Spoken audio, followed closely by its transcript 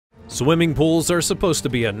Swimming pools are supposed to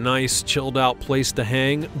be a nice, chilled-out place to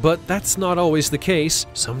hang, but that's not always the case.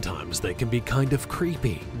 Sometimes they can be kind of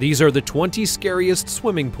creepy. These are the 20 scariest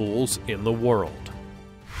swimming pools in the world.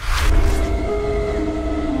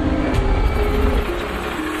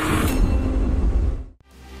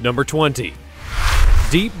 Number 20.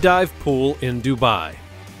 Deep Dive Pool in Dubai.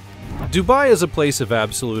 Dubai is a place of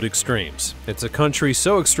absolute extremes. It's a country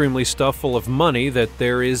so extremely stuffed full of money that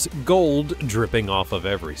there is gold dripping off of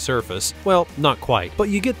every surface. Well, not quite, but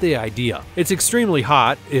you get the idea. It's extremely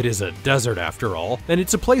hot, it is a desert after all, and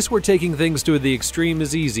it's a place where taking things to the extreme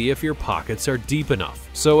is easy if your pockets are deep enough.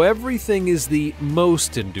 So everything is the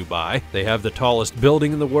most in Dubai. They have the tallest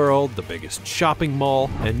building in the world, the biggest shopping mall,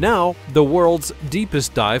 and now the world's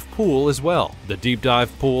deepest dive pool as well. The Deep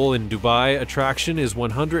Dive Pool in Dubai attraction is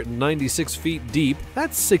 196 feet deep,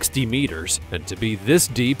 that's 60 meters, and to be this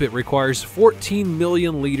deep it requires 14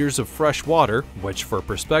 million liters of fresh water, which for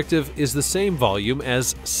perspective is the same volume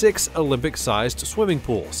as 6 Olympic-sized swimming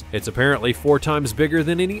pools. It's apparently 4 times bigger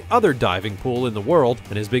than any other diving pool in the world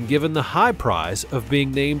and has been given the high prize of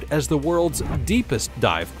being named as the world's deepest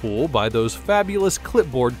dive pool by those fabulous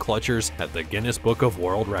clipboard clutchers at the Guinness Book of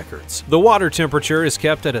World Records. The water temperature is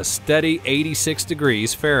kept at a steady 86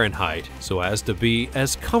 degrees Fahrenheit, so as to be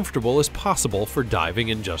as comfortable as possible for diving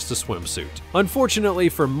in just a swimsuit. Unfortunately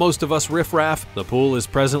for most of us riffraff, the pool is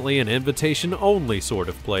presently an invitation-only sort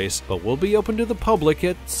of place, but will be open to the public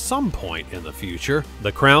at some point in the future.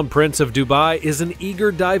 The Crown Prince of Dubai is an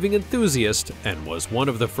eager diving enthusiast and was one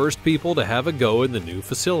of the first people to have a go in the new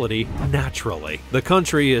facility naturally. The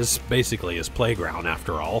country is basically his playground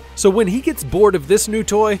after all, so when he gets bored of this new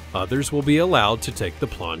toy, others will be allowed to take the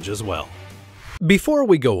plunge as well. Before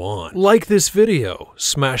we go on, like this video,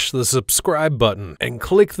 smash the subscribe button, and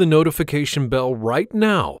click the notification bell right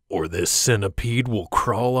now, or this centipede will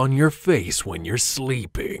crawl on your face when you're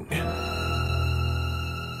sleeping.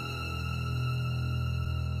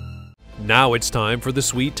 Now it's time for the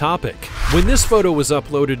sweet topic. When this photo was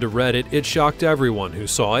uploaded to Reddit, it shocked everyone who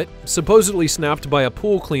saw it. Supposedly snapped by a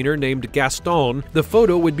pool cleaner named Gaston, the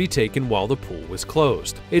photo would be taken while the pool was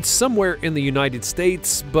closed. It's somewhere in the United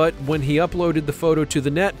States, but when he uploaded the photo to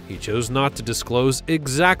the net, he chose not to disclose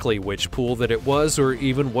exactly which pool that it was or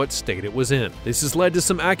even what state it was in. This has led to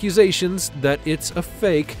some accusations that it's a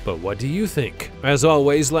fake, but what do you think? As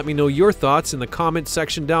always, let me know your thoughts in the comments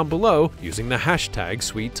section down below using the hashtag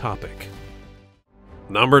 #SweetTopic.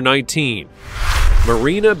 Number 19.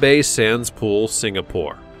 Marina Bay Sands Pool,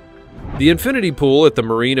 Singapore. The infinity pool at the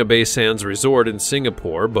Marina Bay Sands Resort in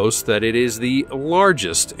Singapore boasts that it is the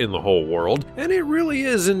largest in the whole world, and it really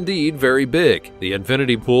is indeed very big. The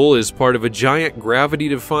infinity pool is part of a giant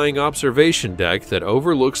gravity-defying observation deck that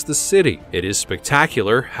overlooks the city. It is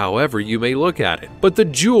spectacular however you may look at it. But the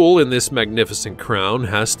jewel in this magnificent crown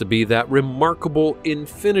has to be that remarkable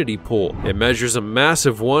infinity pool. It measures a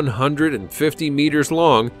massive 150 meters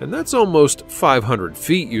long, and that's almost 500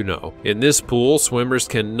 feet, you know. In this pool, swimmers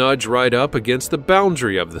can nudge right up against the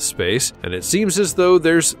boundary of the space, and it seems as though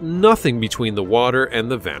there's nothing between the water and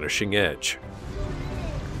the vanishing edge.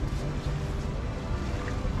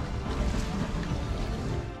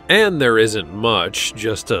 And there isn't much,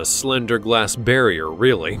 just a slender glass barrier,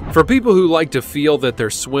 really. For people who like to feel that they're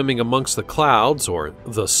swimming amongst the clouds, or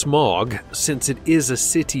the smog, since it is a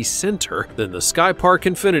city center, then the Sky Park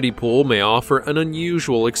Infinity Pool may offer an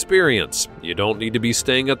unusual experience. You don't need to be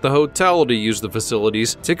staying at the hotel to use the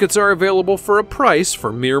facilities. Tickets are available for a price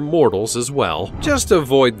for mere mortals as well. Just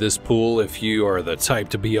avoid this pool if you are the type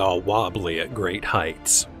to be all wobbly at great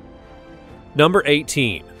heights. Number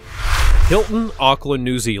 18. Hilton, Auckland,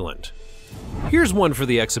 New Zealand. Here's one for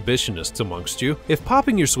the exhibitionists amongst you. If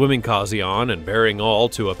popping your swimming kazi on and bearing all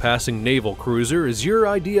to a passing naval cruiser is your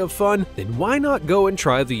idea of fun, then why not go and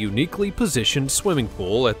try the uniquely positioned swimming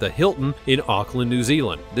pool at the Hilton in Auckland, New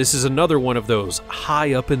Zealand. This is another one of those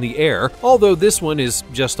high up in the air. Although this one is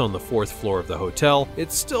just on the 4th floor of the hotel,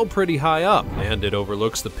 it's still pretty high up, and it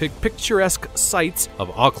overlooks the picturesque sights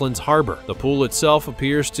of Auckland's harbor. The pool itself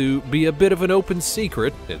appears to be a bit of an open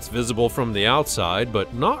secret. It's visible from the outside,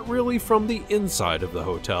 but not really from the inside of the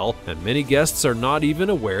hotel, and many guests are not even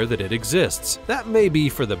aware that it exists. That may be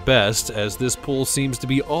for the best, as this pool seems to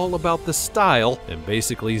be all about the style and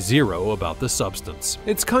basically zero about the substance.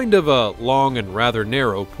 It's kind of a long and rather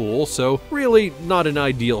narrow pool, so really not an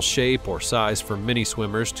ideal shape or size for many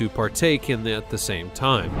swimmers to partake in at the same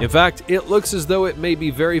time. In fact, it looks as though it may be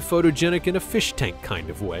very photogenic in a fish tank kind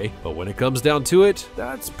of way, but when it comes down to it,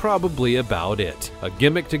 that's probably about it. A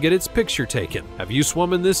gimmick to get its picture taken. Have you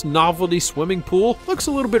swum in this novelty swimming swimming pool looks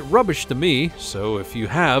a little bit rubbish to me, so if you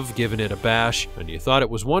have given it a bash and you thought it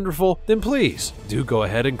was wonderful, then please do go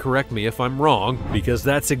ahead and correct me if I'm wrong, because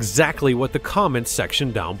that's exactly what the comments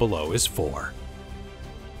section down below is for.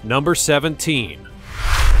 Number 17.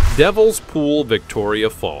 Devil's Pool, Victoria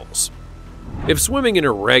Falls. If swimming in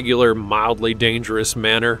a regular, mildly dangerous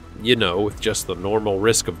manner, you know, with just the normal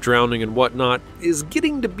risk of drowning and whatnot, is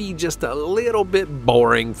getting to be just a little bit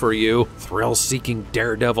boring for you, thrill-seeking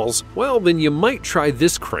daredevils, well then you might try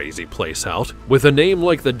this crazy place out. With a name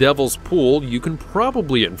like the Devil's Pool, you can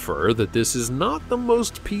probably infer that this is not the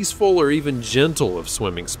most peaceful or even gentle of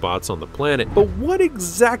swimming spots on the planet. But what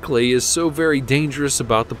exactly is so very dangerous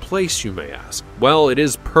about the place, you may ask? Well, it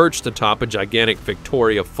is perched atop a gigantic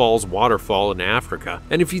Victoria Falls waterfall in Africa,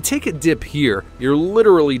 and if you take a dip here, you're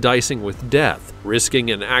literally dicing with death, risking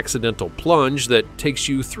an accidental plunge that takes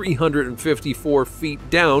you 354 feet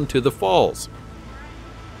down to the falls.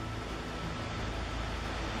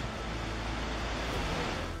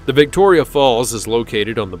 The Victoria Falls is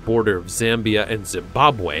located on the border of Zambia and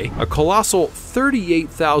Zimbabwe. A colossal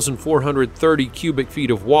 38,430 cubic feet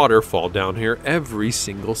of water fall down here every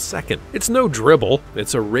single second. It's no dribble,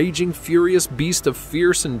 it's a raging, furious beast of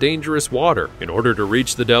fierce and dangerous water. In order to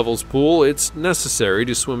reach the Devil's Pool, it's necessary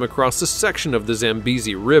to swim across a section of the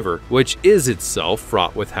Zambezi River, which is itself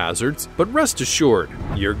fraught with hazards. But rest assured,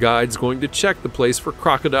 your guide's going to check the place for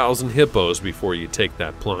crocodiles and hippos before you take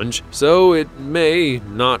that plunge, so it may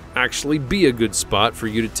not actually be a good spot for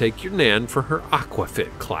you to take your Nan for her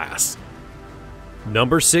Aquafit class.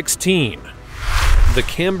 Number 16. The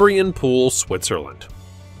Cambrian Pool, Switzerland.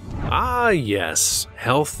 Ah yes,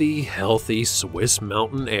 healthy Swiss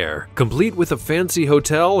mountain air, complete with a fancy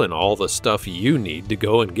hotel and all the stuff you need to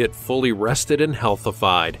go and get fully rested and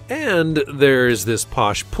healthified. And there's this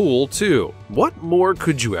posh pool too. What more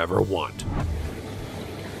could you ever want?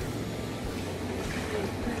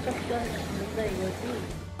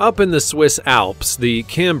 Up in the Swiss Alps, the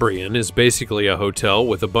Cambrian is basically a hotel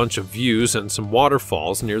with a bunch of views and some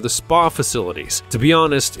waterfalls near the spa facilities. To be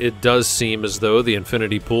honest, it does seem as though the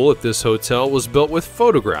infinity pool at this hotel was built with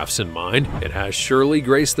photographs in mind. It has surely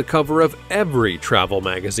graced the cover of every travel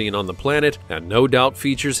magazine on the planet, and no doubt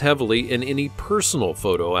features heavily in any personal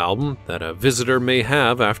photo album that a visitor may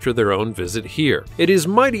have after their own visit here. It is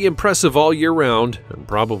mighty impressive all year round, and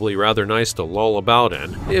probably rather nice to loll about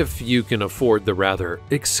in, if you can afford the rather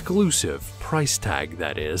exclusive price tag,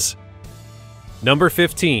 that is. Number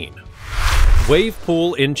 15. Wave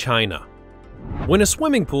pool in China. When a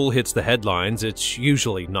swimming pool hits the headlines, it's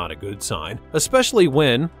usually not a good sign, especially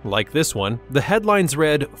when, like this one, the headlines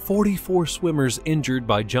read 44 swimmers injured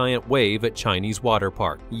by giant wave at Chinese water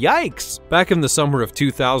park. Yikes! Back in the summer of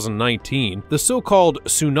 2019, the so-called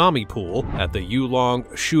tsunami pool at the Yulong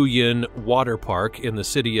Shuyan water park in the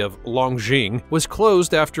city of Longjing was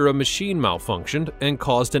closed after a machine malfunctioned and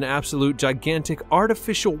caused an absolute gigantic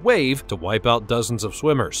artificial wave to wipe out dozens of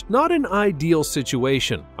swimmers. Not an ideal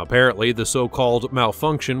situation. Apparently, the so-called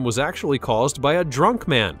malfunction was actually caused by a drunk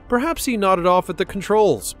man. Perhaps he nodded off at the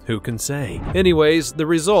controls. Who can say? Anyways, the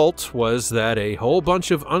result was that a whole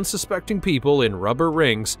bunch of unsuspecting people in rubber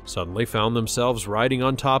rings suddenly found themselves riding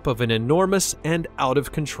on top of an enormous and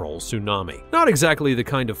out-of-control tsunami. Not exactly the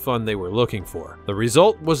kind of fun they were looking for. The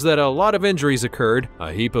result was that a lot of injuries occurred,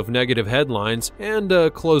 a heap of negative headlines, and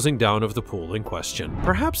a closing down of the pool in question.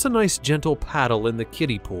 Perhaps a nice gentle paddle in the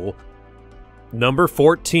kiddie pool. Number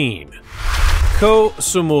 14. Koh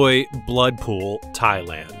Samui Blood Pool,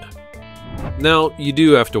 Thailand. Now, you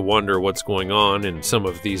do have to wonder what's going on in some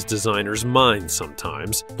of these designers' minds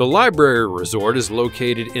sometimes. The Library Resort is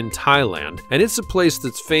located in Thailand, and it's a place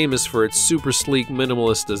that's famous for its super sleek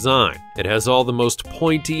minimalist design. It has all the most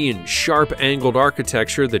pointy and sharp-angled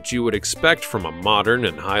architecture that you would expect from a modern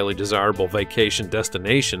and highly desirable vacation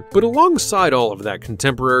destination, but alongside all of that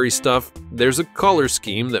contemporary stuff, there's a color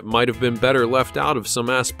scheme that might have been better left out of some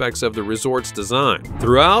aspects of the resort's design.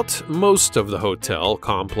 Throughout most of the hotel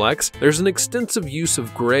complex, there's an extensive use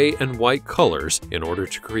of gray and white colors in order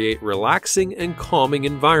to create relaxing and calming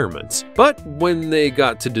environments. But when they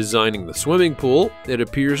got to designing the swimming pool, it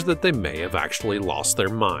appears that they may have actually lost their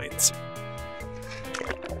minds.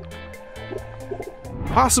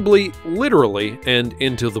 Possibly literally and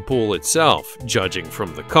into the pool itself, judging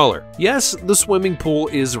from the color. Yes, the swimming pool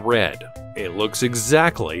is red. It looks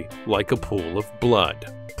exactly like a pool of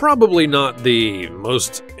blood. Probably not the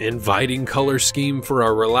most inviting color scheme for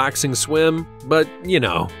a relaxing swim, but you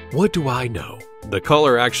know, what do I know? The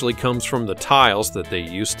color actually comes from the tiles that they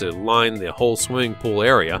used to line the whole swimming pool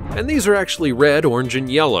area, and these are actually red, orange,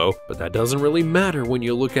 and yellow, but that doesn't really matter when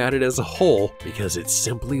you look at it as a whole, because it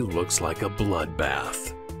simply looks like a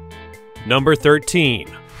bloodbath. Number 13.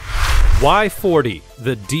 Y40,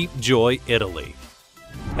 the Deep Joy, Italy.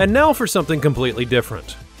 And now for something completely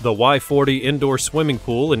different. The Y40 indoor swimming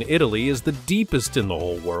pool in Italy is the deepest in the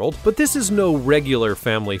whole world, but this is no regular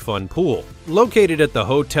family fun pool. Located at the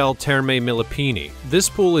Hotel Terme Milipini, this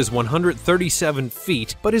pool is 137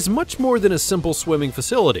 feet, but is much more than a simple swimming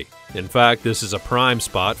facility. In fact, this is a prime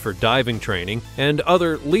spot for diving training and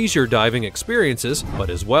other leisure diving experiences, but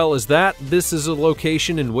as well as that, this is a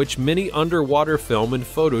location in which many underwater film and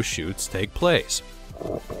photo shoots take place.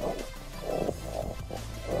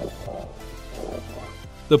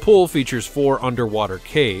 The pool features 4 underwater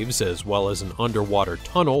caves, as well as an underwater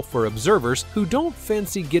tunnel for observers who don't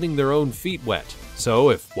fancy getting their own feet wet.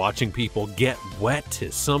 So if watching people get wet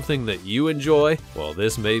is something that you enjoy, well,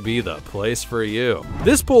 this may be the place for you.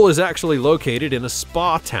 This pool is actually located in a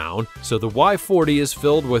spa town, so the Y40 is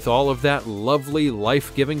filled with all of that lovely,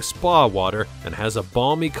 life-giving spa water and has a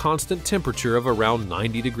balmy constant temperature of around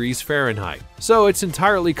 90 degrees Fahrenheit. So it's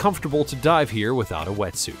entirely comfortable to dive here without a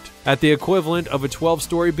wetsuit. At the equivalent of a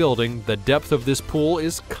 12-story building, the depth of this pool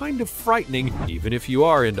is kind of frightening, even if you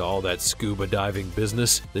are into all that scuba diving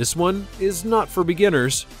business. This one is not for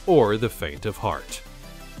beginners or the faint of heart.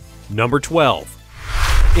 Number 12.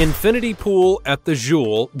 Infinity Pool at the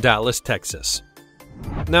Jewel, Dallas, Texas.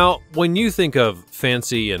 Now, when you think of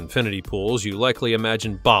fancy infinity pools, you likely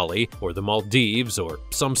imagine Bali or the Maldives or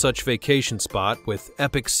some such vacation spot with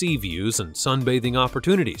epic sea views and sunbathing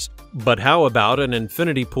opportunities. But how about an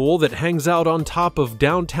infinity pool that hangs out on top of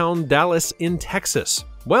downtown Dallas in Texas?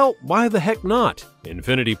 Well, why the heck not?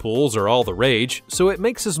 Infinity pools are all the rage, so it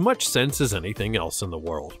makes as much sense as anything else in the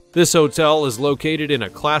world. This hotel is located in a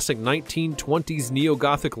classic 1920s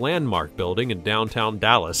neo-Gothic landmark building in downtown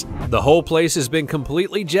Dallas. The whole place has been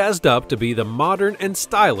completely jazzed up to be the modern and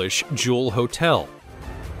stylish Jewel Hotel.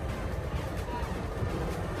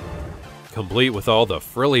 Complete with all the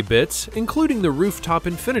frilly bits, including the rooftop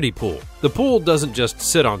infinity pool. The pool doesn't just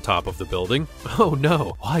sit on top of the building. Oh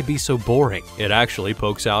no, why be so boring? It actually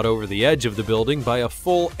pokes out over the edge of the building by a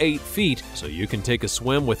full 8 feet, so you can take a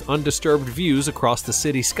swim with undisturbed views across the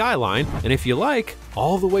city skyline, and if you like,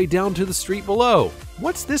 all the way down to the street below.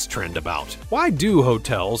 What's this trend about? Why do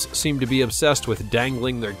hotels seem to be obsessed with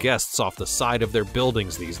dangling their guests off the side of their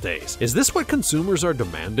buildings these days? Is this what consumers are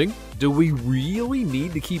demanding? Do we really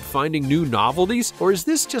need to keep finding new novelties? Or is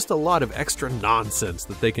this just a lot of extra nonsense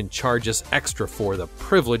that they can charge us extra for the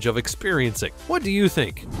privilege of experiencing? What do you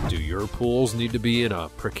think? Do your pools need to be in a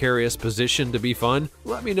precarious position to be fun?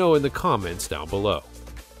 Let me know in the comments down below.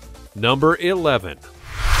 Number 11.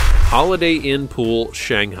 Holiday Inn Pool,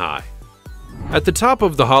 Shanghai. At the top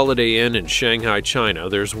of the Holiday Inn in Shanghai, China,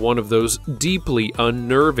 there's one of those deeply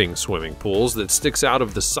unnerving swimming pools that sticks out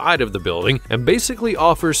of the side of the building and basically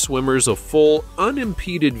offers swimmers a full,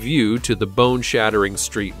 unimpeded view to the bone-shattering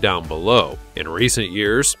street down below. In recent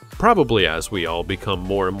years, probably as we all become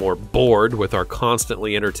more and more bored with our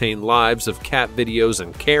constantly entertained lives of cat videos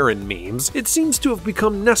and Karen memes, it seems to have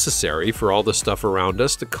become necessary for all the stuff around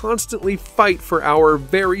us to constantly fight for our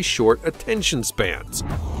very short attention spans.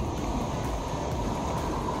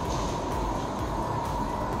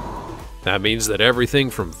 That means that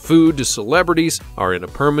everything from food to celebrities are in a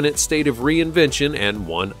permanent state of reinvention and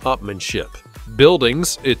one-upmanship.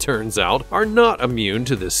 Buildings, it turns out, are not immune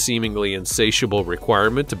to this seemingly insatiable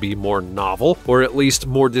requirement to be more novel, or at least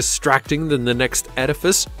more distracting than the next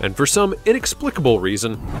edifice, and for some inexplicable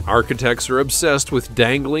reason, architects are obsessed with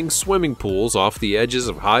dangling swimming pools off the edges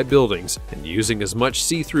of high buildings and using as much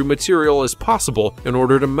see-through material as possible in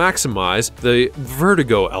order to maximize the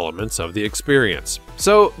vertigo elements of the experience.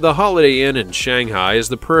 So, the Holiday Inn in Shanghai is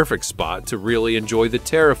the perfect spot to really enjoy the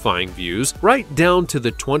terrifying views right down to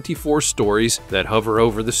the 24 stories that hover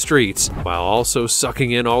over the streets, while also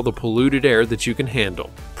sucking in all the polluted air that you can handle.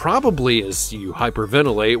 Probably as you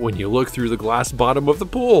hyperventilate when you look through the glass bottom of the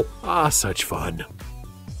pool. Ah, such fun.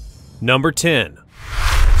 Number 10.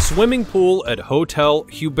 Swimming Pool at Hotel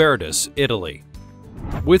Hubertus, Italy.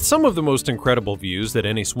 With some of the most incredible views that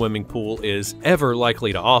any swimming pool is ever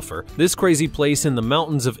likely to offer, this crazy place in the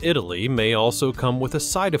mountains of Italy may also come with a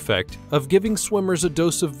side effect of giving swimmers a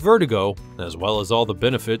dose of vertigo, as well as all the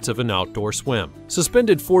benefits of an outdoor swim.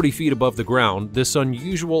 Suspended 40 feet above the ground, this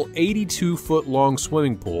unusual 82-foot-long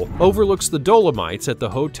swimming pool overlooks the Dolomites at the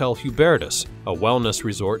Hotel Hubertus, a wellness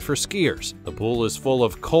resort for skiers. The pool is full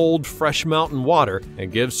of cold, fresh mountain water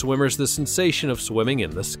and gives swimmers the sensation of swimming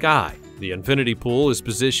in the sky. The infinity pool is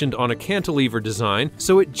positioned on a cantilever design,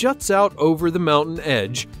 so it juts out over the mountain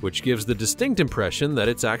edge, which gives the distinct impression that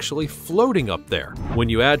it's actually floating up there. When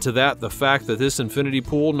you add to that the fact that this infinity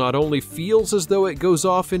pool not only feels as though it goes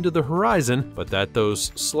off into the horizon, but that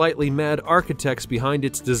those slightly mad architects behind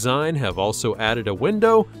its design have also added a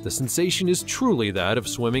window, the sensation is truly that of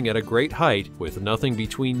swimming at a great height with nothing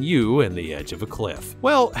between you and the edge of a cliff.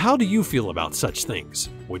 Well, how do you feel about such things?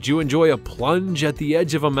 Would you enjoy a plunge at the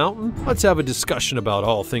edge of a mountain? Let's have a discussion about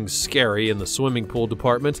all things scary in the swimming pool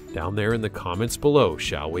department down there in the comments below,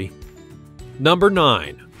 shall we? Number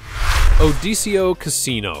 9. Odiseo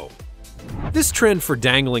Casino. This trend for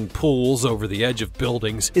dangling pools over the edge of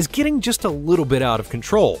buildings is getting just a little bit out of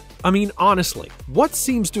control. I mean, honestly, what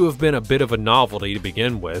seems to have been a bit of a novelty to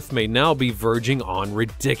begin with may now be verging on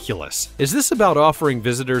ridiculous. Is this about offering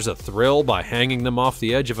visitors a thrill by hanging them off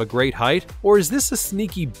the edge of a great height? Or is this a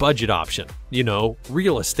sneaky budget option? You know,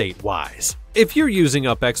 real estate-wise. If you're using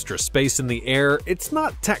up extra space in the air, it's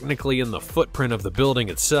not technically in the footprint of the building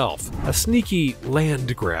itself. A sneaky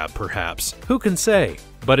land grab, perhaps. Who can say?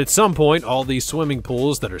 But at some point, all these swimming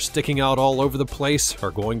pools that are sticking out all over the place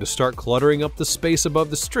are going to start cluttering up the space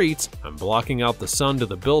above the streets and blocking out the sun to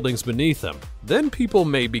the buildings beneath them. Then people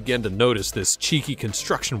may begin to notice this cheeky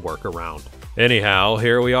construction work around. Anyhow,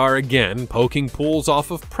 here we are again, poking pools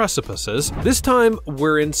off of precipices. This time,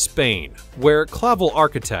 we're in Spain, where Clavel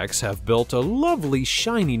architects have built a lovely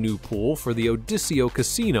shiny new pool for the Odiseo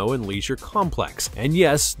Casino and Leisure Complex. And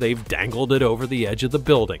yes, they've dangled it over the edge of the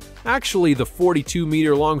building. Actually, the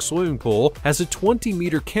 42-meter-long swimming pool has a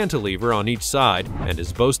 20-meter cantilever on each side and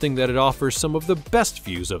is boasting that it offers some of the best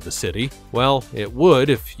views of the city. Well, it would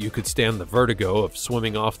if you could stand the vertigo of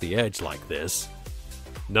swimming off the edge like this.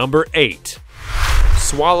 Number 8.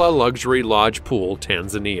 Swala Luxury Lodge Pool,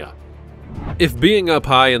 Tanzania. If being up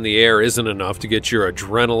high in the air isn't enough to get your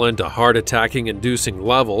adrenaline to heart-attacking inducing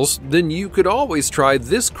levels, then you could always try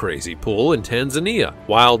this crazy pool in Tanzania.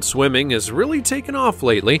 Wild swimming has really taken off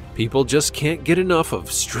lately. People just can't get enough of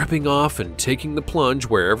stripping off and taking the plunge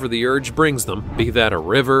wherever the urge brings them, be that a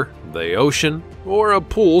river, the ocean, or a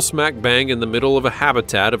pool smack bang in the middle of a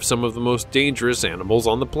habitat of some of the most dangerous animals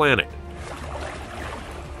on the planet.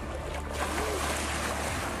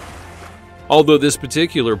 Although this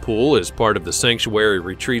particular pool is part of the Sanctuary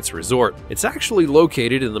Retreats Resort, it's actually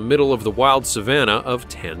located in the middle of the wild savanna of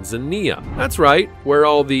Tanzania. That's right, where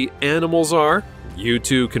all the animals are. You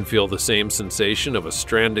too can feel the same sensation of a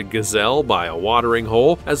stranded gazelle by a watering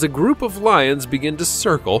hole as a group of lions begin to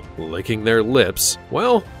circle, licking their lips.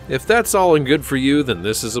 Well, if that's all and good for you, then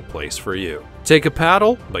this is a place for you. Take a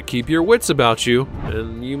paddle, but keep your wits about you,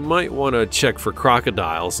 and you might want to check for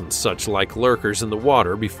crocodiles and such like lurkers in the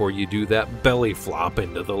water before you do that belly flop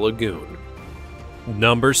into the lagoon.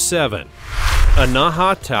 Number 7.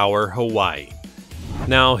 Anaha Tower, Hawaii.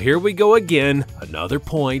 Now here we go again, another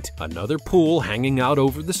point, another pool hanging out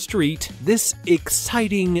over the street. This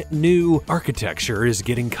exciting new architecture is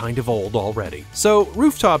getting kind of old already. So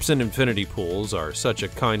rooftops and infinity pools are such a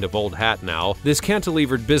kind of old hat now. This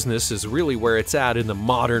cantilevered business is really where it's at in the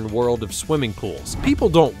modern world of swimming pools. People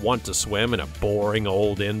don't want to swim in a boring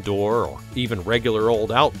old indoor or even regular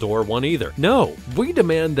old outdoor one either. No, we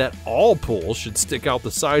demand that all pools should stick out the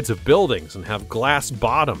sides of buildings and have glass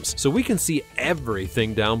bottoms so we can see everything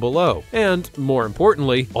down below. And more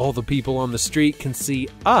importantly, all the people on the street can see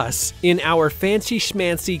us in our fancy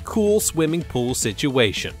schmancy cool swimming pool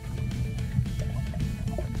situation.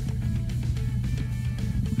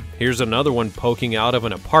 Here's another one poking out of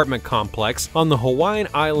an apartment complex on the Hawaiian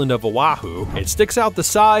island of Oahu. It sticks out the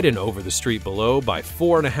side and over the street below by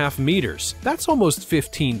 4.5 meters. That's almost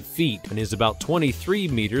 15 feet and is about 23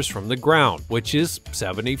 meters from the ground, which is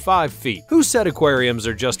 75 feet. Who said aquariums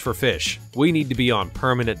are just for fish? We need to be on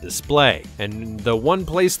permanent display. And the one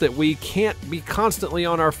place that we can't be constantly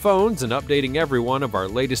on our phones and updating everyone of our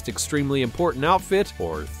latest extremely important outfit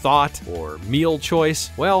or thought or meal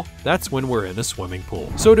choice, well, that's when we're in a swimming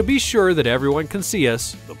pool. So to be sure that everyone can see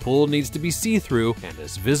us, the pool needs to be see-through and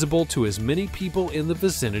as visible to as many people in the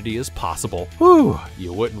vicinity as possible. Whew,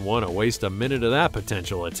 you wouldn't want to waste a minute of that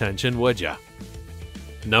potential attention, would ya?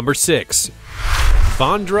 Number 6.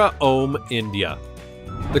 Bandra Om, India.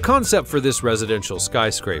 The concept for this residential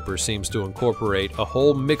skyscraper seems to incorporate a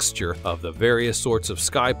whole mixture of the various sorts of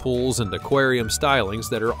sky pools and aquarium stylings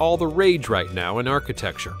that are all the rage right now in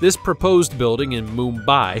architecture. This proposed building in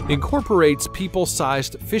Mumbai incorporates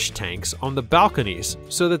people-sized fish tanks on the balconies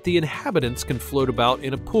so that the inhabitants can float about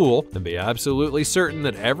in a pool and be absolutely certain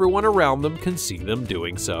that everyone around them can see them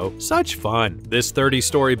doing so. Such fun! This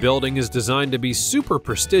 30-story building is designed to be super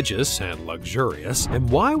prestigious and luxurious, and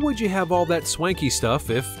why would you have all that swanky stuff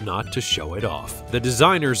if not to show it off. The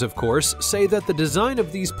designers, of course, say that the design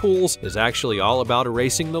of these pools is actually all about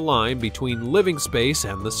erasing the line between living space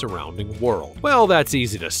and the surrounding world. Well, that's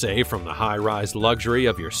easy to say from the high-rise luxury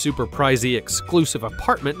of your super pricey exclusive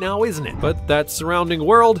apartment now, isn't it? But that surrounding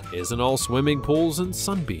world isn't all swimming pools and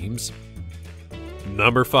sunbeams.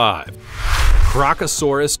 Number 5.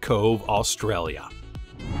 Crocosaurus Cove, Australia.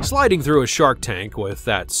 Sliding through a shark tank with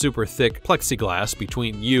that super thick plexiglass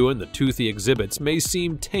between you and the toothy exhibits may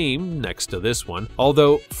seem tame next to this one,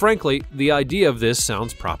 although, frankly, the idea of this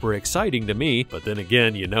sounds proper exciting to me, but then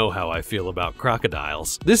again, you know how I feel about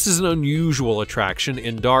crocodiles. This is an unusual attraction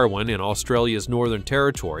in Darwin in Australia's Northern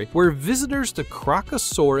Territory, where visitors to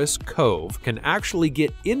Crocosaurus Cove can actually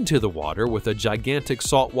get into the water with a gigantic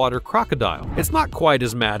saltwater crocodile. It's not quite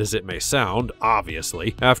as mad as it may sound,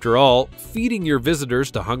 obviously. After all, feeding your visitors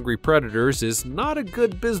to hungry predators is not a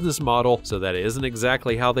good business model, so that isn't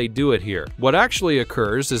exactly how they do it here. What actually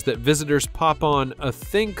occurs is that visitors pop on a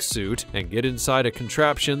think suit and get inside a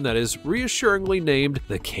contraption that is reassuringly named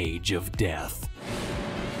the Cage of Death.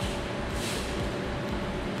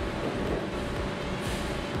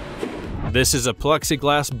 This is a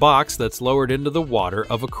plexiglass box that's lowered into the water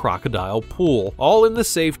of a crocodile pool, all in the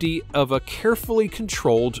safety of a carefully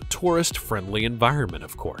controlled, tourist-friendly environment,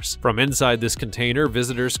 of course. From inside this container,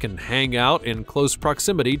 visitors can hang out in close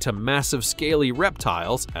proximity to massive scaly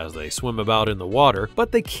reptiles as they swim about in the water,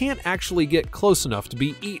 but they can't actually get close enough to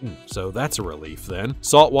be eaten, so that's a relief then.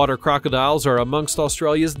 Saltwater crocodiles are amongst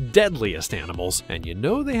Australia's deadliest animals, and you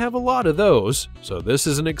know they have a lot of those, so this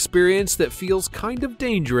is an experience that feels kind of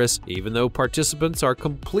dangerous, even though participants are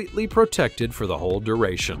completely protected for the whole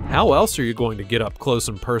duration. How else are you going to get up close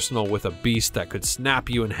and personal with a beast that could snap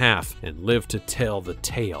you in half and live to tell the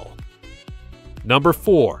tale? Number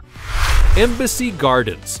 4. Embassy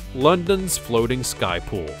Gardens, London's floating sky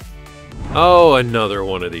pool. Oh, another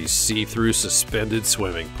one of these see-through suspended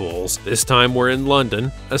swimming pools. This time we're in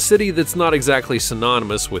London, a city that's not exactly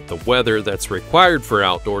synonymous with the weather that's required for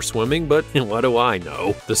outdoor swimming, but what do I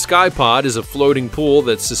know? The Sky Pod is a floating pool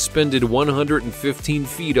that's suspended 115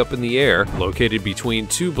 feet up in the air, located between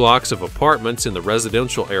 2 blocks of apartments in the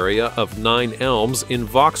residential area of 9 Elms in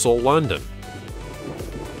Vauxhall, London.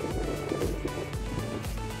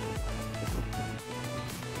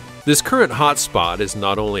 This current hotspot is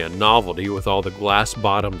not only a novelty with all the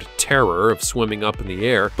glass-bottomed terror of swimming up in the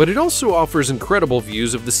air, but it also offers incredible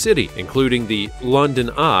views of the city, including the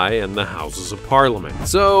London Eye and the Houses of Parliament.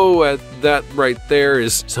 So that right there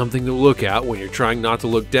is something to look at when you're trying not to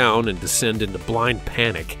look down and descend into blind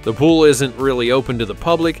panic. The pool isn't really open to the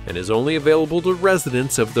public and is only available to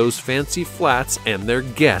residents of those fancy flats and their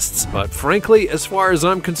guests, but frankly, as far as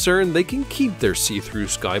I'm concerned, they can keep their see-through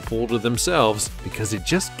sky pool to themselves because it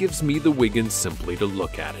just gives me the wiggins simply to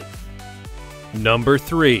look at it. Number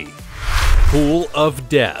 3. Pool of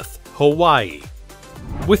Death, Hawaii.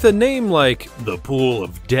 With a name like the Pool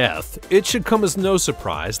of Death, it should come as no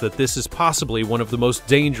surprise that this is possibly one of the most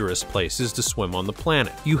dangerous places to swim on the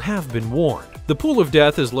planet. You have been warned. The Pool of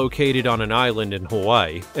Death is located on an island in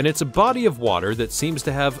Hawaii, and it's a body of water that seems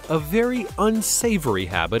to have a very unsavory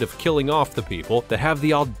habit of killing off the people that have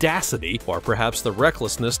the audacity, or perhaps the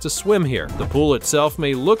recklessness, to swim here. The pool itself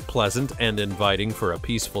may look pleasant and inviting for a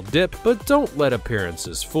peaceful dip, but don't let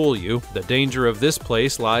appearances fool you. The danger of this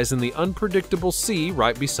place lies in the unpredictable sea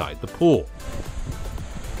right beside the pool.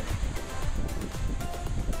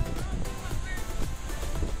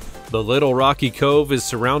 The Little Rocky Cove is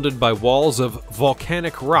surrounded by walls of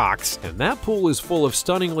volcanic rocks, and that pool is full of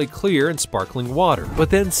stunningly clear and sparkling water. But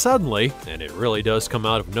then suddenly, and it really does come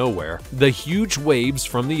out of nowhere, the huge waves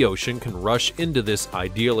from the ocean can rush into this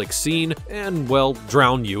idyllic scene and, well,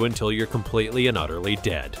 drown you until you're completely and utterly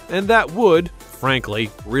dead. And that would, frankly,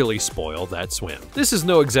 really spoil that swim. This is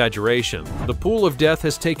no exaggeration. The Pool of Death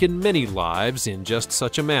has taken many lives in just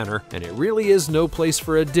such a manner, and it really is no place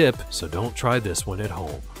for a dip, so don't try this one at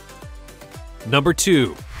home. Number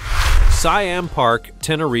 2. Siam Park,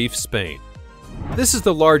 Tenerife, Spain. This is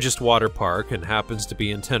the largest water park and happens to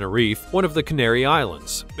be in Tenerife, one of the Canary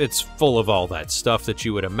Islands. It's full of all that stuff that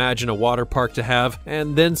you would imagine a water park to have,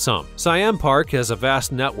 and then some. Siam Park has a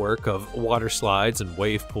vast network of water slides and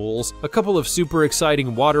wave pools, a couple of super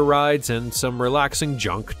exciting water rides, and some relaxing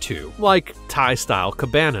junk too, like Thai-style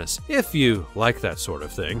cabanas, if you like that sort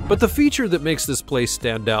of thing. But the feature that makes this place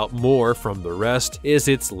stand out more from the rest is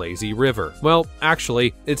its lazy river. Well,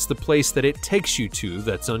 actually, it's the place that it takes you to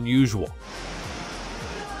that's unusual.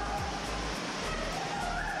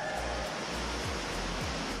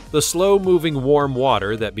 The slow-moving warm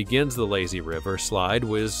water that begins the lazy river slide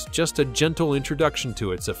was just a gentle introduction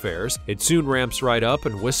to its affairs. It soon ramps right up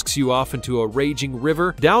and whisks you off into a raging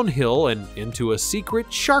river, downhill, and into a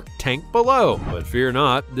secret shark tank below. But fear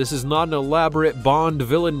not, this is not an elaborate Bond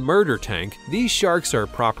villain murder tank. These sharks are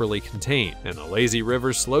properly contained, and the lazy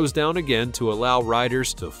river slows down again to allow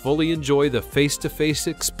riders to fully enjoy the face-to-face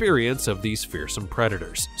experience of these fearsome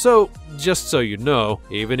predators. So, just so you know,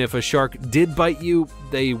 even if a shark did bite you,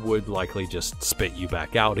 they would likely just spit you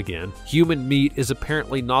back out again. Human meat is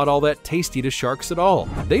apparently not all that tasty to sharks at all.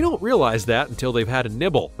 They don't realize that until they've had a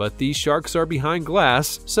nibble, but these sharks are behind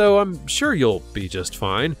glass, so I'm sure you'll be just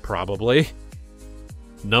fine, probably.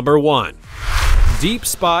 Number 1. Deep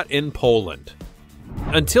spot in Poland.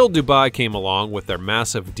 Until Dubai came along with their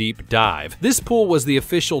massive deep dive, this pool was the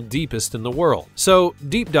official deepest in the world. So,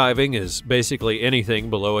 deep diving is basically anything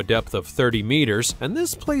below a depth of 30 meters, and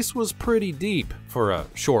this place was pretty deep, for a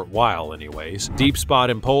short while anyways. Deep spot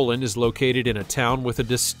in Poland is located in a town with a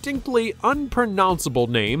distinctly unpronounceable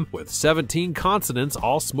name with 17 consonants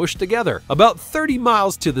all smushed together, about 30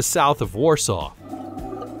 miles to the south of Warsaw.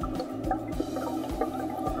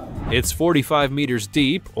 It's 45 meters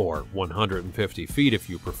deep, or 150 feet if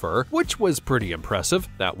you prefer, which was pretty impressive.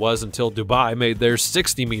 That was until Dubai made theirs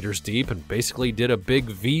 60 meters deep and basically did a big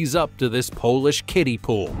V's up to this Polish kiddie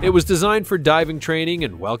pool. It was designed for diving training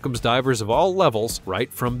and welcomes divers of all levels, right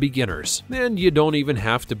from beginners. And you don't even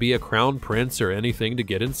have to be a crown prince or anything to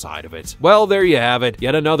get inside of it. Well, there you have it,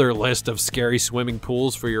 yet another list of scary swimming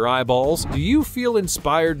pools for your eyeballs. Do you feel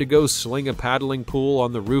inspired to go sling a paddling pool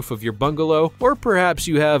on the roof of your bungalow? Or perhaps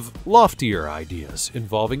you have loftier ideas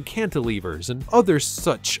involving cantilevers and other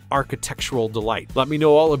such architectural delight. Let me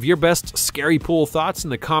know all of your best scary pool thoughts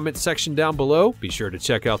in the comment section down below. Be sure to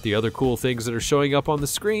check out the other cool things that are showing up on the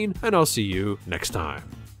screen, and I'll see you next time.